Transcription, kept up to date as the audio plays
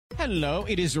Hello,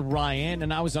 it is Ryan,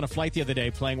 and I was on a flight the other day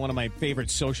playing one of my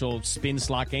favorite social spin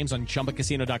slot games on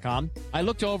ChumbaCasino.com. I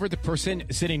looked over at the person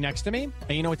sitting next to me, and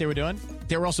you know what they were doing?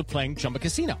 They were also playing Chumba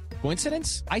Casino.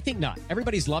 Coincidence? I think not.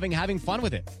 Everybody's loving having fun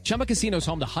with it. Chumba Casino is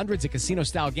home to hundreds of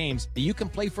casino-style games that you can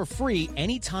play for free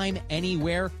anytime,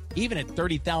 anywhere, even at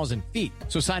 30,000 feet.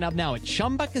 So sign up now at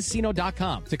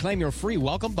ChumbaCasino.com to claim your free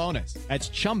welcome bonus. That's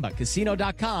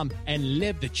ChumbaCasino.com and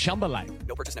live the Chumba life.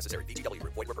 No purchase necessary. VGW.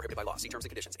 Void where prohibited by law. See terms and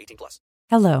conditions. 18+.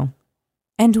 Hello,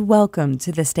 and welcome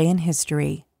to This Day in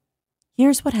History.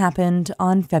 Here's what happened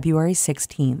on February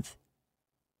 16th.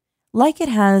 Like it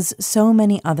has so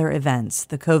many other events,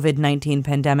 the COVID-19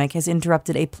 pandemic has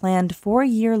interrupted a planned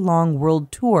 4-year-long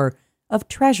world tour of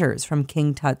treasures from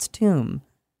King Tut's tomb.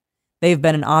 They've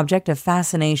been an object of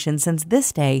fascination since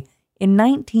this day in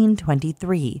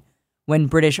 1923, when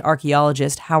British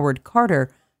archaeologist Howard Carter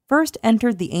first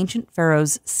entered the ancient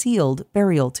pharaoh's sealed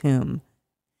burial tomb.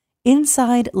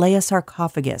 Inside lay a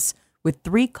sarcophagus with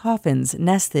 3 coffins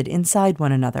nested inside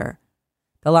one another.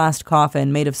 The last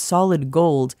coffin, made of solid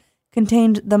gold,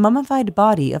 contained the mummified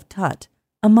body of Tut.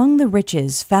 Among the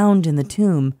riches found in the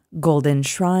tomb, golden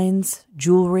shrines,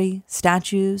 jewelry,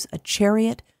 statues, a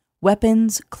chariot,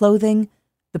 weapons, clothing,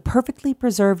 the perfectly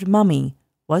preserved mummy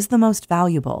was the most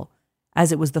valuable,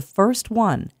 as it was the first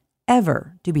one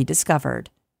ever to be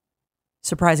discovered.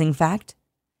 Surprising fact,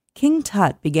 King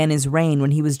Tut began his reign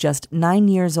when he was just 9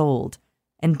 years old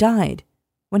and died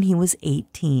when he was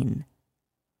 18.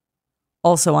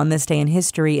 Also on this day in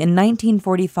history, in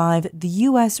 1945, the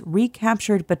U.S.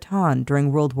 recaptured Bataan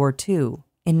during World War II.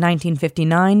 In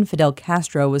 1959, Fidel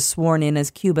Castro was sworn in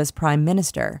as Cuba's prime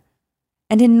minister.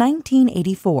 And in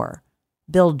 1984,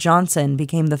 Bill Johnson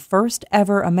became the first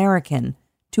ever American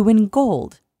to win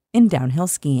gold in downhill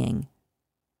skiing.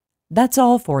 That's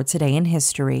all for today in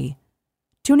history.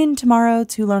 Tune in tomorrow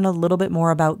to learn a little bit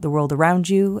more about the world around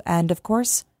you, and of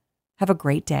course, have a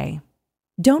great day.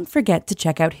 Don't forget to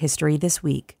check out History This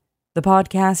Week, the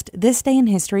podcast This Day in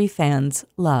History fans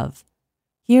love.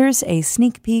 Here's a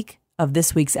sneak peek of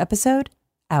this week's episode,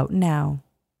 out now.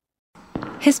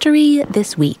 History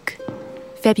This Week,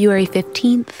 February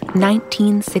 15th,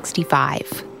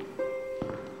 1965.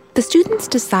 The students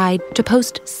decide to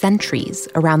post sentries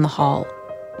around the hall.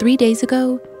 3 days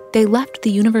ago, they left the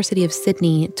University of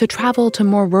Sydney to travel to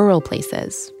more rural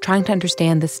places, trying to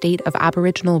understand the state of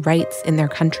Aboriginal rights in their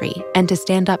country and to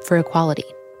stand up for equality.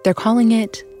 They're calling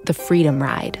it the Freedom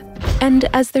Ride. And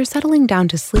as they're settling down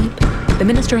to sleep, the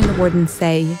minister and the warden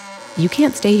say, "You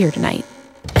can't stay here tonight."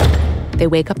 They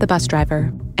wake up the bus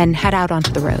driver and head out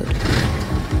onto the road.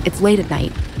 It's late at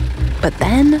night, but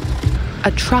then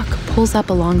a truck pulls up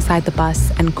alongside the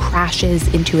bus and crashes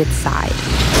into its side.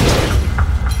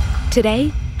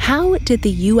 Today, how did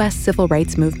the U.S. civil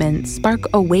rights movement spark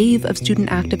a wave of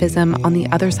student activism on the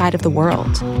other side of the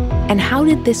world? And how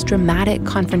did this dramatic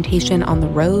confrontation on the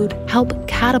road help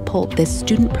catapult this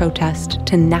student protest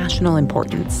to national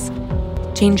importance,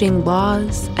 changing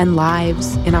laws and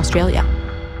lives in Australia?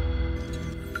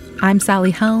 I'm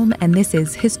Sally Helm, and this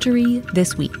is History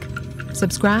This Week.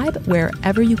 Subscribe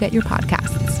wherever you get your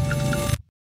podcasts.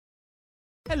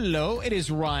 Hello, it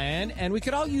is Ryan, and we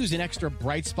could all use an extra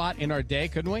bright spot in our day,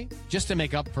 couldn't we? Just to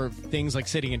make up for things like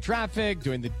sitting in traffic,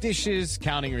 doing the dishes,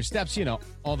 counting your steps,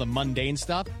 all the mundane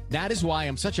stuff. That is why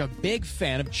I'm such a big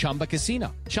fan of Chumba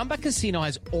Casino. Chumba Casino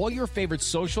has all your favorite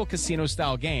social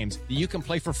casino-style games that you can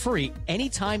play for free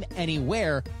anytime,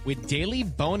 anywhere with daily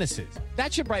bonuses.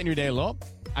 That should brighten your day a little.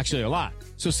 Actually, a lot.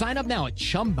 So sign up now at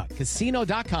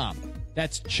ChumbaCasino.com.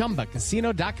 That's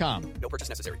ChumbaCasino.com. No purchase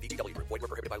necessary. VGW. Void where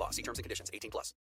prohibited by law. See terms and conditions. 18+.